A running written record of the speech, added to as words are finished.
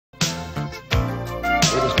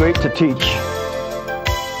great to teach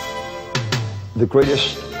the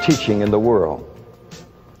greatest teaching in the world.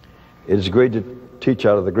 It is great to teach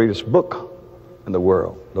out of the greatest book in the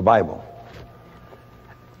world, the Bible.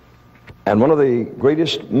 And one of the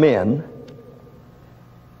greatest men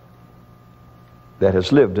that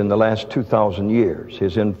has lived in the last 2,000 years,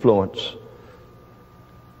 his influence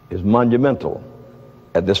is monumental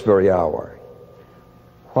at this very hour.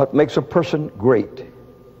 What makes a person great?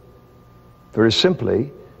 Very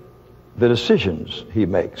simply, the decisions he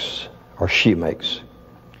makes or she makes.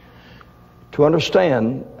 To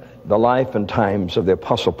understand the life and times of the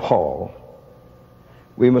Apostle Paul,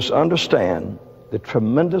 we must understand the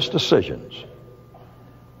tremendous decisions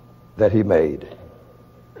that he made.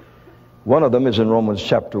 One of them is in Romans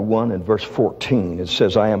chapter 1 and verse 14. It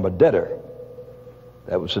says, I am a debtor.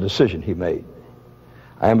 That was the decision he made.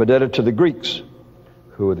 I am a debtor to the Greeks,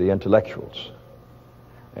 who are the intellectuals.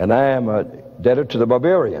 And I am a debtor to the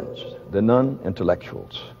barbarians, the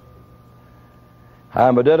non-intellectuals. I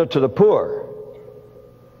am a debtor to the poor.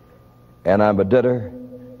 And I'm a debtor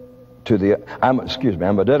to the, I'm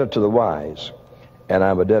a debtor to the wise. And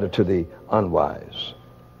I'm a debtor to the unwise.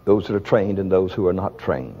 Those that are trained and those who are not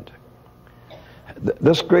trained.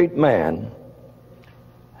 This great man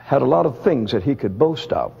had a lot of things that he could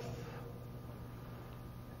boast of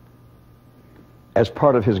as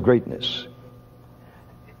part of his greatness.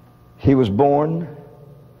 He was born,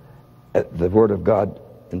 the Word of God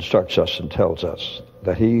instructs us and tells us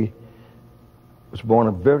that he was born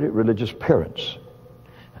of very religious parents.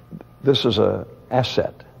 This is an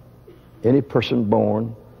asset. Any person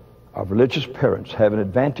born of religious parents have an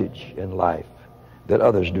advantage in life that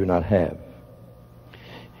others do not have.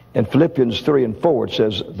 In Philippians 3 and 4 it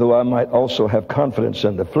says, though I might also have confidence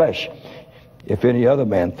in the flesh, if any other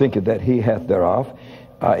man thinketh that he hath thereof,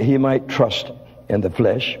 he might trust in the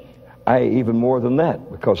flesh. I even more than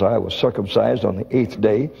that, because I was circumcised on the 8th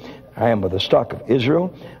day. I am of the stock of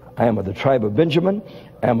Israel. I am of the tribe of Benjamin.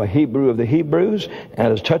 I am a Hebrew of the Hebrews.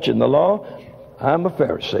 And as touching the law, I am a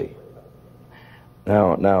Pharisee.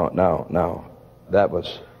 Now, that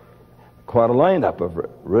was quite a lineup of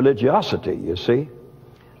religiosity, you see,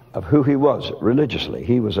 of who he was religiously.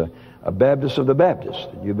 He was a Baptist of the Baptists.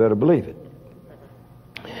 You better believe it.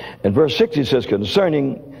 In verse 6 he says,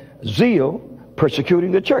 concerning zeal,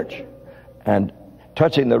 persecuting the church, and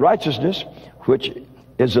touching the righteousness which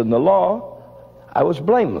is in the law, I was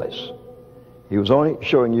blameless. He was only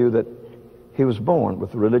showing you that he was born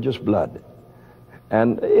with religious blood.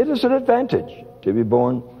 And it is an advantage to be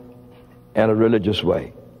born in a religious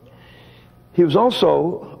way. He was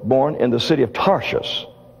also born in the city of Tarshish.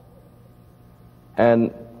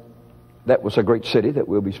 And that was a great city that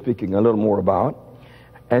we'll be speaking a little more about.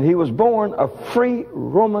 And he was born a free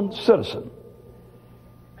Roman citizen,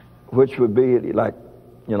 which would be like,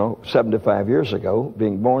 75 years ago,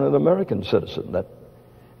 being born an American citizen. That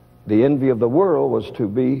the envy of the world was to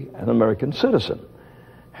be an American citizen.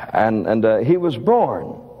 And he was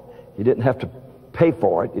born. He didn't have to pay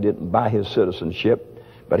for it. He didn't buy his citizenship.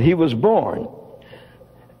 But he was born.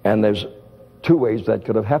 And there's two ways that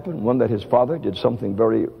could have happened. One, that his father did something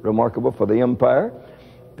very remarkable for the empire.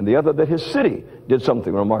 And the other, that his city did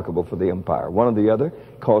something remarkable for the empire. One or the other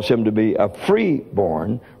caused him to be a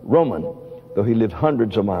free-born Roman, though he lived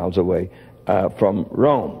hundreds of miles away from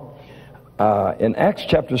Rome. In Acts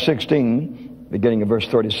chapter 16, beginning of verse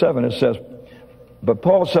 37, it says, but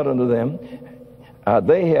Paul said unto them,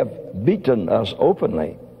 they have beaten us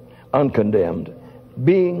openly, uncondemned,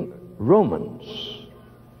 being Romans.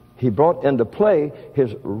 He brought into play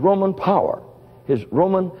his Roman power, his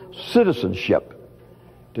Roman citizenship,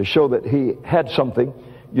 to show that he had something.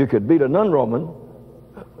 You could beat a non-Roman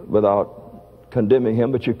without condemning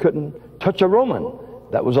him, but you couldn't touch a Roman.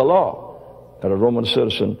 That was a law, that a Roman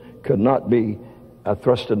citizen could not be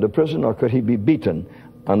thrust into prison, or could he be beaten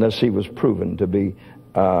unless he was proven to be,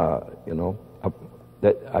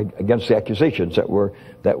 against the accusations that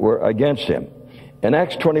were against him. In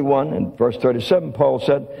Acts 21 and verse 37, Paul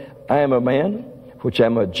said, I am a man which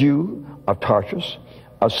am a Jew of Tarshish,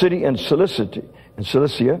 a city in Cilicia,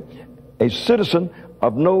 a citizen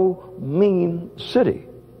of no mean city.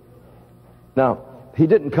 Now, he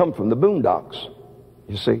didn't come from the boondocks,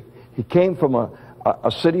 you see. He came from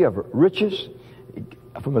a city of riches,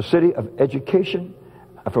 from a city of education,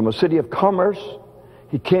 from a city of commerce.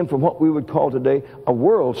 He came from what we would call today a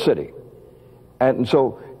world city. And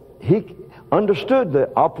so he understood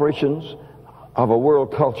the operations of a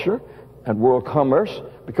world culture and world commerce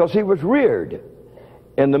because he was reared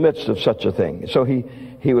in the midst of such a thing. So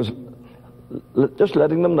he was just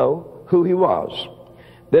letting them know who he was.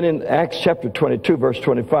 Then in Acts chapter 22, verse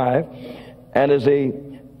 25, and as a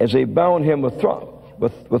As they bound him with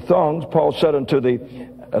thongs, Paul said unto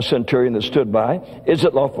the centurion that stood by, is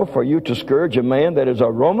it lawful for you to scourge a man that is a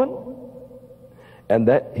Roman, and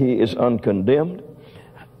that he is uncondemned?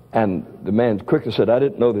 And the man quickly said, I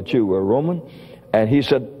didn't know that you were a Roman. And he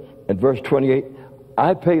said in verse 28,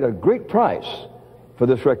 I paid a great price for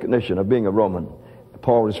this recognition of being a Roman.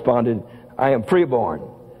 Paul responded, I am freeborn.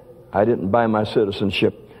 I didn't buy my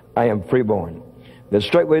citizenship. I am freeborn. Then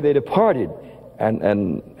straightway they departed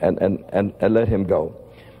and let him go.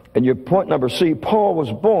 And your point number C, Paul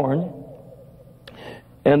was born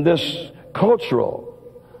in this cultural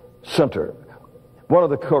center, one of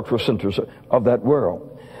the cultural centers of that world.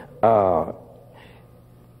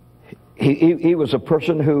 He was a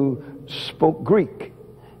person who spoke Greek,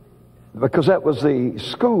 because that was the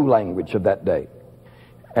school language of that day.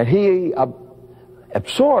 And he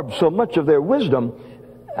absorbed so much of their wisdom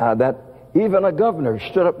that even a governor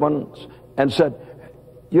stood up once and said,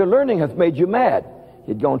 your learning hath made you mad.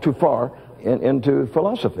 He'd gone too far into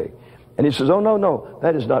philosophy. And he says, oh, no,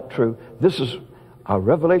 that is not true. This is a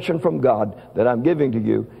revelation from God that I'm giving to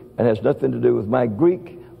you, and has nothing to do with my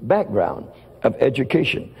Greek background of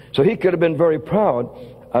education. So he could have been very proud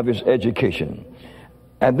of his education.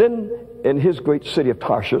 And then in his great city of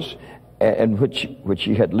Tarshish, in which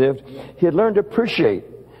he had lived, he had learned to appreciate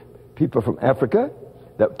people from Africa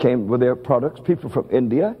that came with their products, people from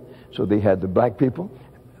India. So they had the black people,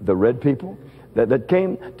 the red people that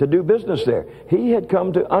came to do business there. He had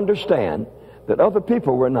come to understand that other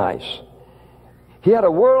people were nice. He had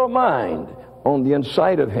a world mind on the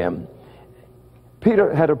inside of him.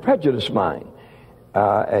 Peter had a prejudiced mind.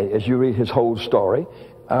 As you read his whole story,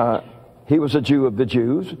 he was a Jew of the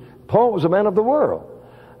Jews. Paul was a man of the world,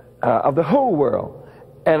 of the whole world.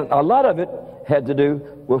 And a lot of it had to do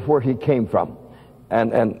with where he came from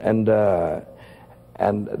and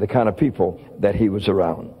the kind of people that he was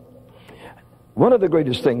around. One of the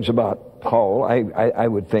greatest things about Paul, I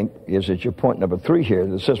would think, is at your point number 3 here,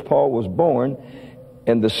 that says Paul was born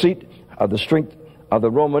in the seat of the strength of the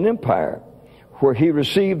Roman Empire, where he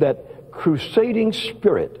received that crusading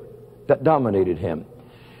spirit that dominated him.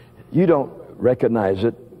 You don't recognize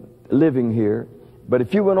it living here, but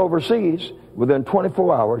if you went overseas, within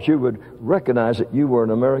 24 hours, you would recognize that you were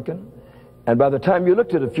an American. And by the time you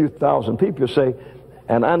looked at a few thousand people, you say,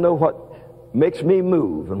 and I know what makes me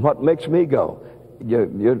move and what makes me go.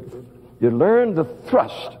 You learn the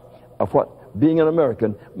thrust of what being an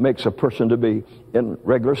American makes a person to be in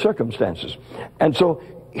regular circumstances. And so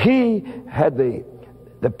he had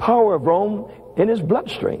the power of Rome in his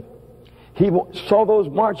bloodstream. He saw those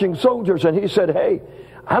marching soldiers and he said, hey,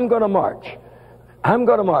 I'm going to march. I'm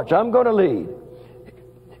going to march. I'm going to lead.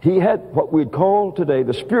 He had what we'd call today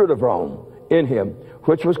the spirit of Rome in him,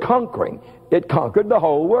 which was conquering. It conquered the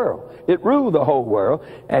whole world. It ruled the whole world.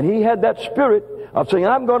 And he had that spirit of saying,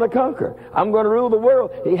 I'm going to conquer. I'm going to rule the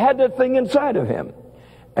world. He had that thing inside of him.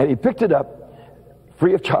 And he picked it up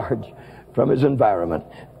free of charge from his environment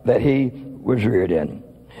that he was reared in.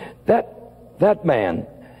 That man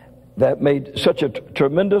that made such a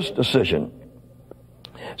tremendous decision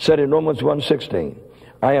said in Romans 1:16,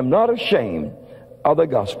 I am not ashamed of the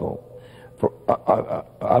gospel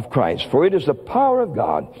of Christ, for it is the power of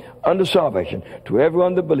God unto salvation to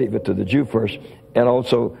everyone that believeth, to the Jew first, and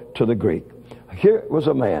also to the Greek. Here was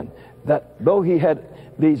a man that, though he had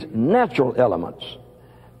these natural elements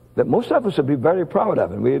that most of us would be very proud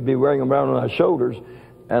of, and we'd be wearing them around on our shoulders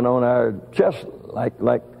and on our chest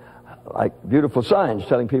like beautiful signs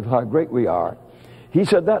telling people how great we are. He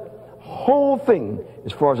said that whole thing,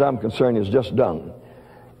 as far as I'm concerned, is just dung.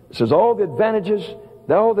 It says all the advantages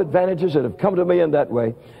that have come to me in that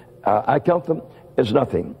way, I count them as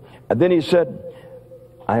nothing. And then he said,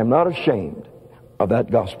 I am not ashamed of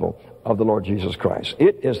that gospel of the Lord Jesus Christ.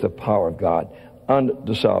 It is the power of God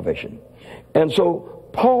unto salvation. And so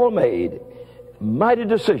Paul made mighty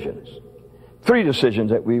decisions, 3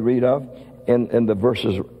 decisions that we read of in the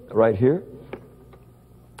verses right here.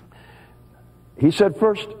 He said,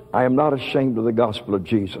 first, I am not ashamed of the gospel of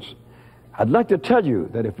Jesus. I'd like to tell you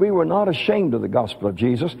that if we were not ashamed of the gospel of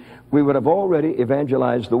Jesus, we would have already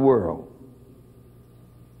evangelized the world.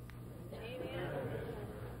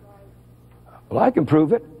 Well, I can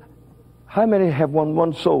prove it. How many have won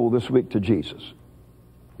one soul this week to Jesus?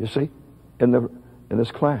 You see, in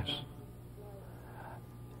this class.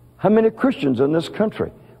 How many Christians in this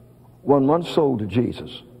country won one soul to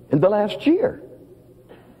Jesus in the last year?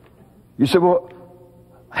 You say, well,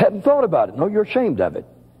 I hadn't thought about it. No, you're ashamed of it.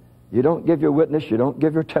 You don't give your witness, you don't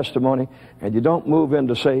give your testimony, and you don't move in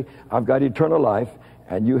to say, I've got eternal life,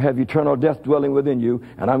 and you have eternal death dwelling within you,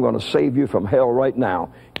 and I'm going to save you from hell right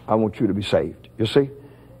now. I want you to be saved. You see?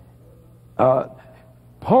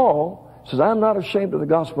 Paul says, I'm not ashamed of the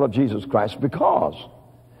gospel of Jesus Christ because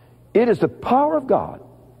it is the power of God.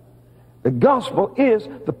 The gospel is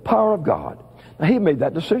the power of God. Now, he made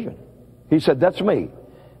that decision. He said, that's me.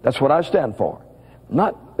 That's what I stand for.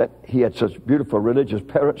 Not that he had such beautiful religious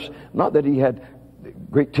parents, not that he had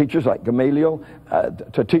great teachers like Gamaliel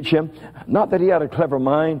to teach him, not that he had a clever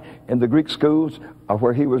mind in the Greek schools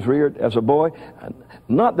where he was reared as a boy,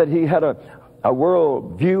 not that he had a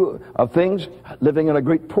world view of things, living in a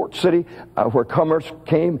great port city where commerce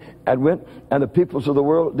came and went and the peoples of the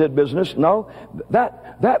world did business. No,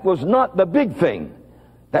 that was not the big thing.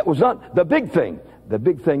 That was not the big thing. The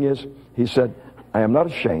big thing is, he said, I am not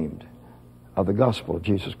ashamed of the gospel of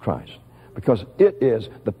Jesus Christ, because it is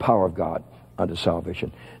the power of God unto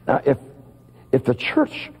salvation. Now, if the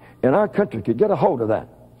church in our country could get a hold of that,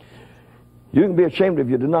 you can be ashamed of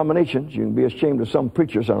your denominations, you can be ashamed of some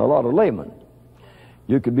preachers and a lot of laymen.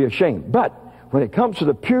 You could be ashamed. But when it comes to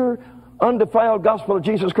the pure, undefiled gospel of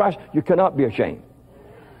Jesus Christ, you cannot be ashamed.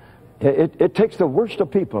 It takes the worst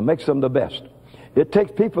of people and makes them the best. It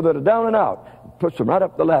takes people that are down and out, puts them right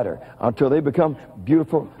up the ladder until they become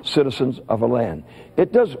beautiful citizens of a land.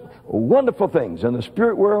 It does wonderful things in the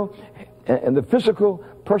spirit world and the physical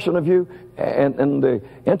person of you and the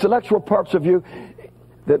intellectual parts of you.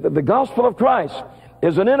 The gospel of Christ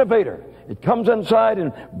is an innovator. It comes inside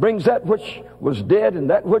and brings that which was dead and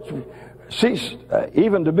that which ceased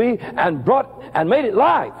even to be, and brought and made it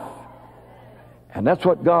life. And that's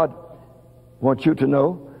what God wants you to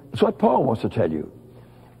know. It's what Paul wants to tell you.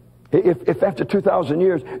 If after 2,000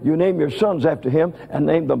 years you name your sons after him and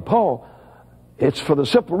name them Paul, it's for the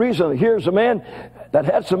simple reason that here's a man that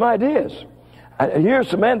had some ideas. And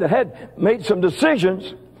here's a man that had made some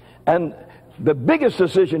decisions, and the biggest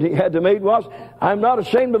decision he had to make was, I'm not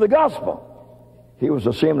ashamed of the gospel. He was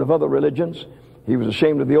ashamed of other religions. He was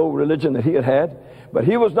ashamed of the old religion that he had. But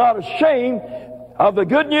he was not ashamed of the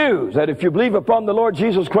good news that if you believe upon the Lord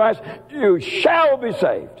Jesus Christ, you shall be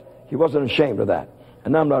saved. He wasn't ashamed of that.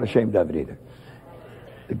 And I'm not ashamed of it either.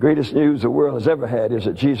 The greatest news the world has ever had is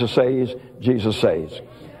that Jesus saves, Jesus saves.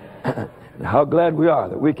 How glad we are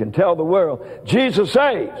that we can tell the world, Jesus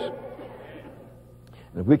saves.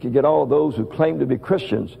 If we could get all those who claim to be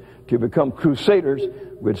Christians to become crusaders,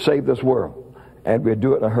 we'd save this world. And we'd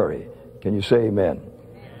do it in a hurry. Can you say amen?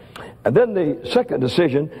 And then the second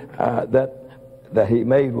decision that he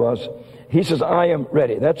made was, he says, I am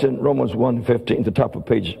ready. That's in Romans 1:15, the top of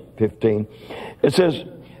page 15. It says,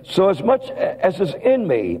 so as much as is in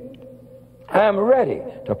me, I am ready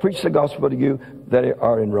to preach the gospel to you that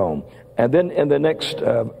are in Rome. And then in the next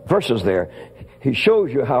verses there, he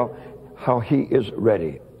shows you how he is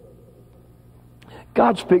ready.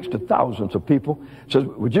 God speaks to thousands of people. Says,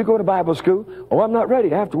 would you go to Bible school? Oh, I'm not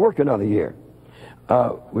ready. I have to work another year.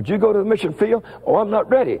 Would you go to the mission field? Oh, I'm not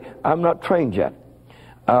ready. I'm not trained yet.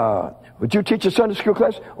 Would you teach a Sunday school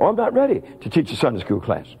class? Oh, I'm not ready to teach a Sunday school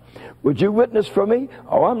class. Would you witness for me?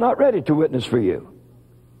 Oh, I'm not ready to witness for you.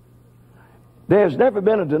 There's never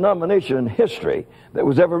been a denomination in history that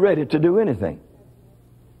was ever ready to do anything.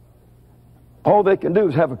 All they can do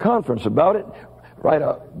is have a conference about it, write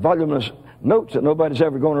a voluminous notes that nobody's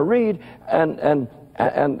ever going to read, and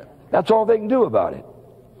that's all they can do about it.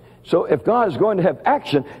 So if God is going to have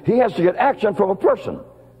action, he has to get action from a person,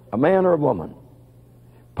 a man or a woman.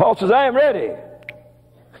 Paul says, I am ready.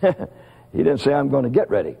 He didn't say, I'm going to get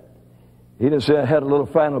ready. He didn't say, I had a little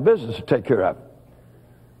final business to take care of.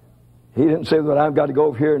 He didn't say that I've got to go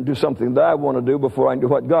over here and do something that I want to do before I can do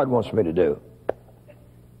what God wants me to do.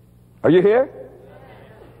 Are you here?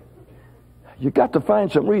 You've got to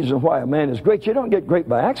find some reason why a man is great. You don't get great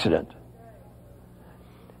by accident.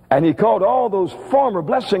 And he called all those former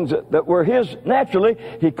blessings that were his naturally,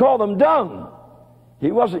 he called them dung.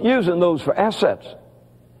 He wasn't using those for assets.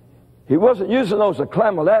 He wasn't using those to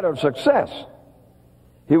climb a ladder of success.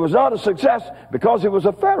 He was not a success because he was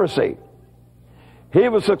a Pharisee. He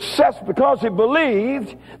was a success because he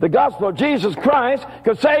believed the gospel of Jesus Christ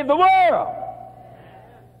could save the world.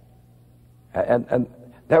 And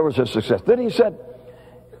that was his success. Then he said,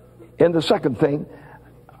 in the second thing,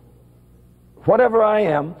 whatever I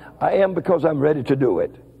am because I'm ready to do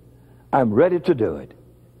it. I'm ready to do it.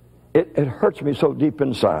 It hurts me so deep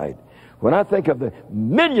inside. When I think of the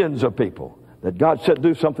millions of people that God said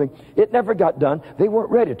do something, it never got done. They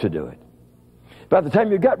weren't ready to do it. By the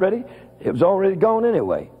time you got ready, it was already gone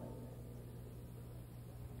anyway.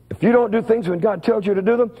 If you don't do things when God tells you to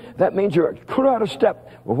do them, that means you're clear out of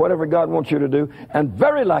step with whatever God wants you to do, and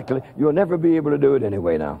very likely you'll never be able to do it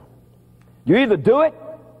anyway now. You either do it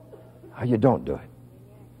or you don't do it.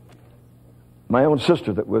 My own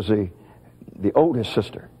sister that was the oldest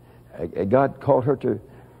sister, God called her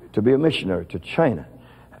to be a missionary to China.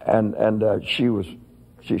 And she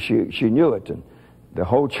knew it, and the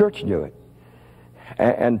whole church knew it.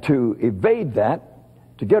 And to evade that,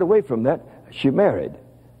 to get away from that, she married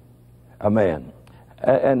a man.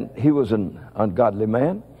 And he was an ungodly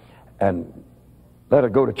man, and let her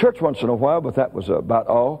go to church once in a while, but that was about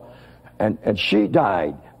all. And she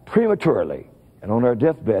died prematurely, and on her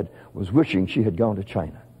deathbed was wishing she had gone to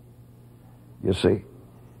China. You see,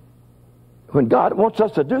 when God wants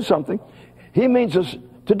us to do something, He means us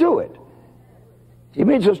to do it. He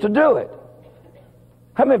means us to do it.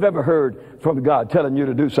 How many have ever heard from God telling you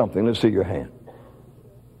to do something? Let's see your hand.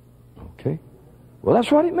 Okay. Well,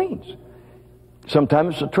 that's what it means.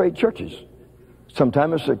 Sometimes it's to trade churches.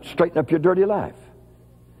 Sometimes it's to straighten up your dirty life.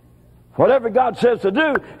 Whatever God says to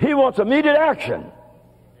do, He wants immediate action.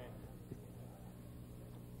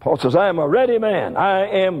 Paul says, I am a ready man. I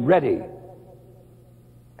am ready.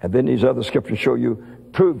 And then these other scriptures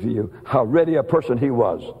prove to you how ready a person he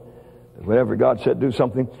was. Whenever God said do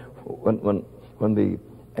something, when the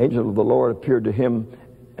angel of the Lord appeared to him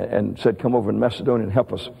and said, come over in Macedonia and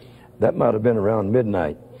help us, that might have been around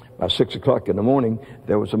midnight. By 6 o'clock in the morning,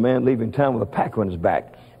 there was a man leaving town with a pack on his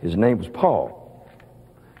back. His name was Paul.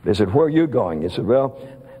 They said, where are you going? He said, well,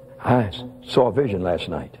 I saw a vision last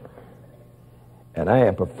night, and I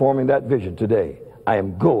am performing that vision today. I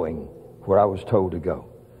am going where I was told to go.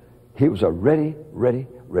 He was a ready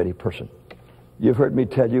person. You've heard me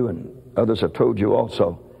tell you, and others have told you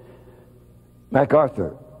also,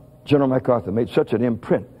 General MacArthur made such an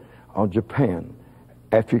imprint on Japan.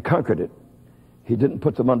 After he conquered it, he didn't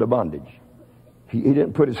put them under bondage. He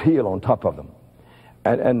didn't put his heel on top of them.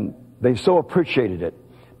 And they so appreciated it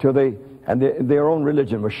till their own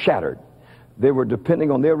religion was shattered. They were depending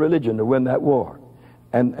on their religion to win that war.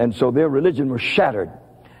 And so their religion was shattered.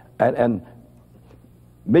 And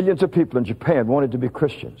millions of people in Japan wanted to be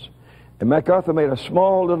Christians. And MacArthur made a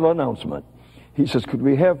small little announcement. He says, could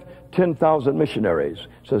we have 10,000 missionaries?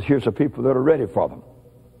 He says, here's the people that are ready for them.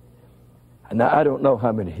 And now, I don't know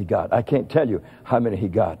how many he got. I can't tell you how many he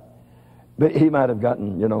got. But he might have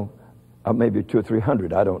gotten, maybe 200 or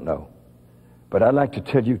 300. I don't know. But I'd like to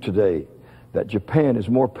tell you today that Japan is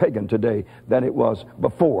more pagan today than it was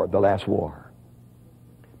before the last war.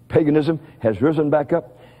 Paganism has risen back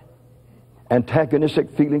up.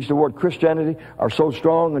 Antagonistic feelings toward Christianity are so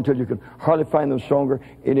strong until you can hardly find them stronger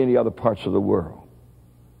in any other parts of the world.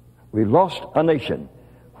 We lost a nation.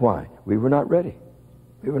 Why? We were not ready.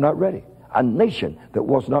 We were not ready. A nation that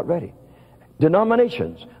was not ready.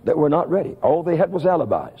 Denominations that were not ready. All they had was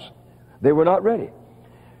alibis. They were not ready.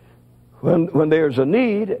 When there's a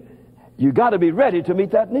need, you got to be ready to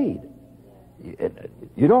meet that need.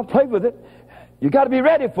 You don't play with it. You got to be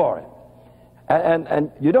ready for it.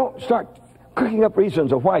 And you don't start cooking up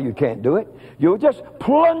reasons of why you can't do it. You'll just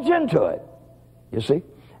plunge into it. You see?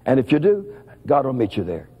 And if you do, God will meet you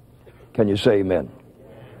there. Can you say amen?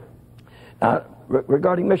 Now,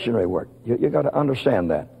 regarding missionary work, you got to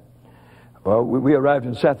understand that. Well, we arrived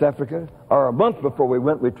in South Africa, or a month before we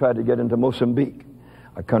went, we tried to get into Mozambique,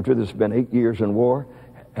 a country that's been 8 years in war,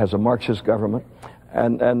 has a Marxist government,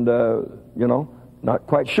 and not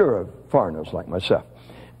quite sure of foreigners like myself.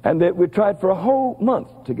 And we tried for a whole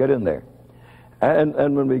month to get in there. And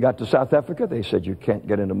when we got to South Africa, they said, you can't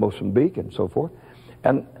get into Mozambique and so forth.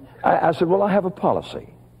 And I said, well, I have a policy.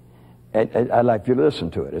 And I'd like you to listen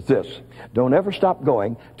to it. It's this. Don't ever stop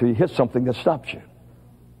going till you hit something that stops you.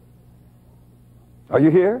 Are you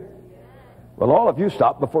here? Well, all of you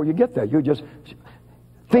stop before you get there. You just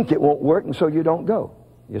think it won't work, and so you don't go,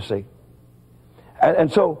 you see.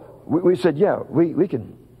 And so we said, yeah, we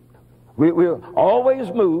can. We'll always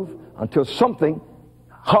move until something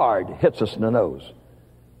hard hits us in the nose.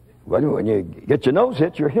 Well, when you get your nose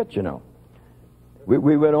hit, you're hit,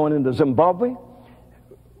 We went on into Zimbabwe,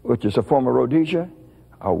 which is a former Rhodesia,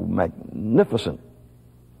 a magnificent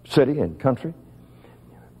city and country.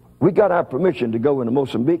 We got our permission to go into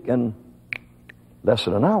Mozambique in less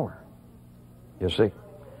than an hour, you see.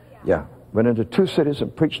 Yeah, went into 2 cities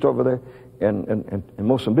and preached over there in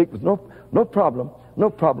Mozambique with no problem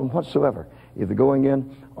whatsoever, either going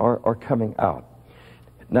in or coming out.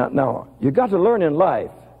 Now, you got to learn in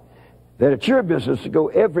life that it's your business to go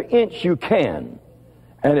every inch you can,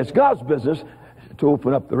 and it's God's business to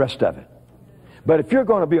open up the rest of it. But if you're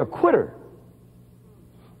going to be a quitter,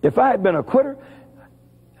 if I had been a quitter,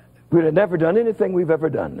 we'd have never done anything we've ever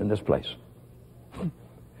done in this place.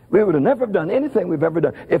 We would have never done anything we've ever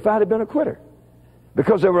done if I had been a quitter.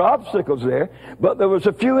 Because there were obstacles there, but there was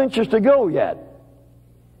a few inches to go yet.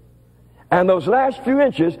 And those last few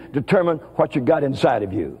inches determine what you got inside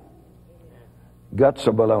of you. Guts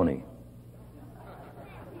or baloney?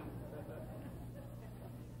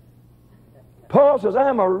 Paul says, I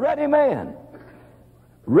am a ready man,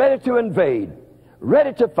 ready to invade,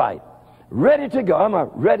 ready to fight, ready to go. I'm a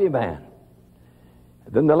ready man.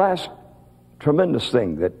 Then the last tremendous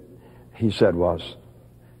thing that he said was,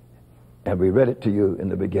 and we read it to you in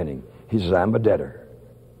the beginning, he says, I'm a debtor.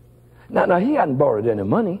 Now he hadn't borrowed any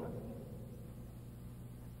money.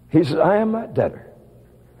 He says, I am a debtor.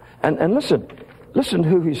 And listen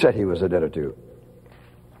who he said he was a debtor to.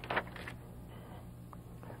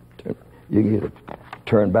 You can either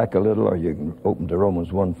turn back a little or you can open to Romans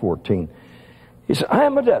 1:14. He said, I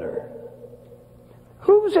am a debtor.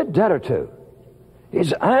 Who was it debtor to? He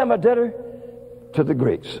said, I am a debtor to the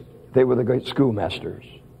Greeks. They were the great schoolmasters.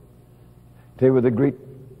 They were the great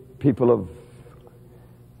people of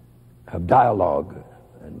dialogue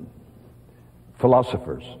and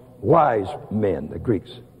philosophers, wise men, the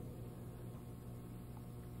Greeks.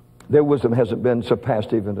 Their wisdom hasn't been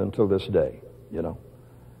surpassed even until this day, you know.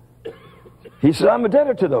 He said, I'm a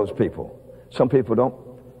debtor to those people. Some people don't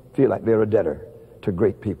feel like they're a debtor to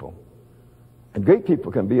great people. And great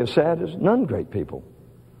people can be as sad as non-great people.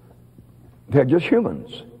 They're just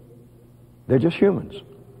humans. They're just humans.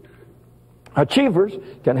 Achievers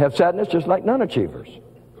can have sadness just like non-achievers.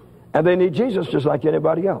 And they need Jesus just like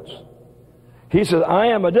anybody else. He says, I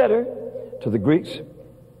am a debtor to the Greeks.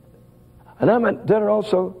 And I'm a debtor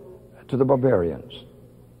also to the barbarians.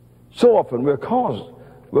 So often we're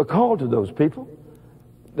called to those people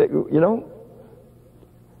that, you know,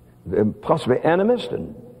 they're possibly animists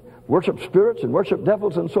and worship spirits and worship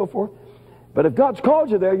devils and so forth. But if God's called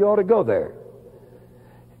you there, you ought to go there.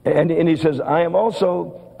 And he says, I am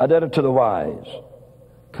also a debtor to the wise,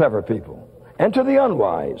 clever people, and to the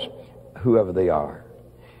unwise, whoever they are.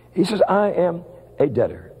 He says, I am a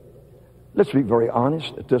debtor. Let's be very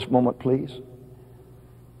honest at this moment, please.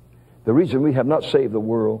 The reason we have not saved the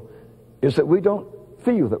world is that we don't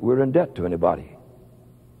feel that we're in debt to anybody.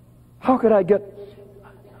 How could I get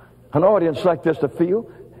an audience like this to feel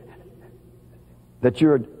that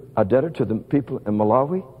you're a debtor to the people in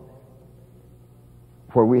Malawi,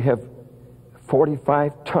 where we have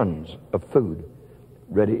 45 tons of food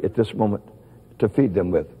ready at this moment to feed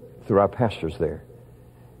them with through our pastors there?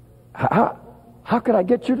 How could I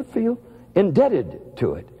get you to feel indebted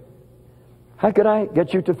to it? How could I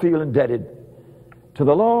get you to feel indebted to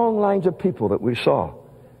the long lines of people that we saw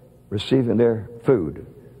receiving their food,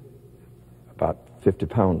 about 50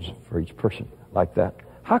 pounds for each person, like that?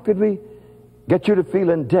 How could we get you to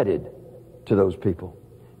feel indebted to those people?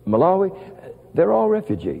 Malawi, they're all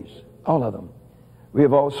refugees, all of them. We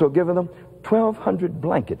have also given them 1,200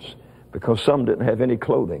 blankets because some didn't have any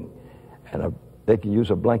clothing. And they can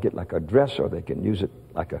use a blanket like a dress, or they can use it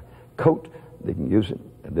like a coat. They can use it,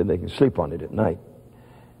 and then they can sleep on it at night.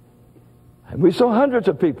 And we saw hundreds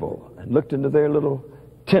of people and looked into their little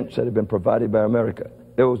tents that had been provided by America.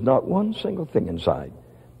 There was not one single thing inside.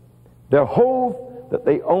 Their whole that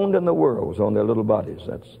they owned in the world was on their little bodies.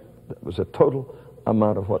 That was a total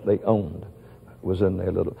amount of what they owned was in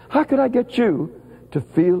their little. How could I get you to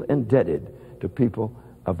feel indebted to people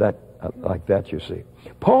of that like that? You see,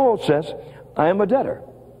 Paul says, I am a debtor.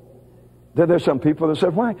 Then there's some people that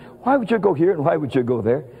said, why would you go here and why would you go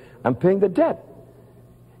there? I'm paying the debt.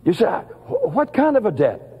 You say, what kind of a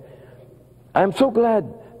debt? I'm so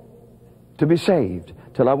glad to be saved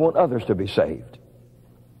till I want others to be saved.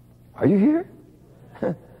 Are you here?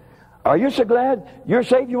 Are you so glad you're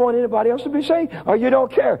saved you want anybody else to be saved? Or you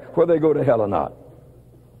don't care whether they go to hell or not?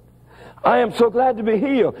 I am so glad to be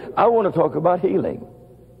healed. I want to talk about healing.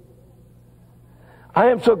 I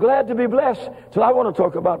am so glad to be blessed till I want to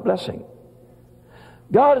talk about blessing.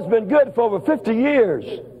 God has been good for over 50 years.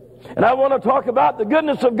 And I want to talk about the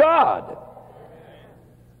goodness of God.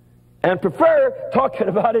 And prefer talking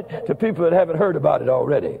about it to people that haven't heard about it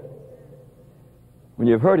already. When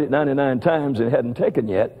you've heard it 99 times and it hadn't taken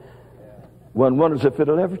yet, one wonders if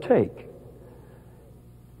it'll ever take.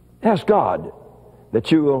 Ask God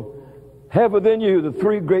that you will have within you the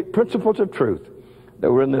three great principles of truth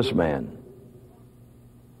that were in this man.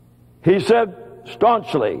 He said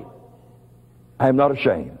staunchly, I am not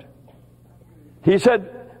ashamed. He said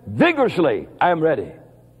vigorously, I am ready.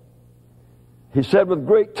 He said with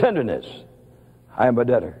great tenderness, I am a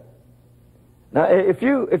debtor. Now, if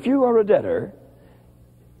you are a debtor,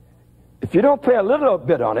 if you don't pay a little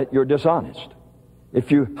bit on it, you're dishonest.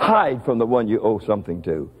 If you hide from the one you owe something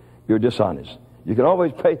to, you're dishonest. You can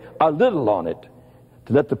always pay a little on it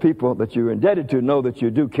to let the people that you're indebted to know that you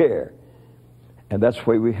do care. And that's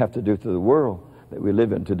what we have to do to the world that we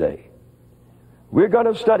live in today. We're going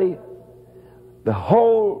to study the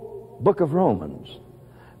whole book of Romans.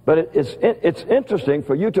 But it's interesting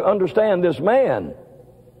for you to understand this man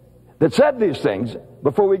that said these things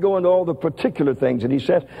before we go into all the particular things that he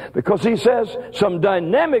says, because he says some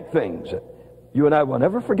dynamic things. You and I will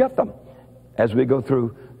never forget them as we go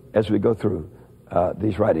through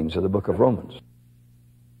these writings of the book of Romans.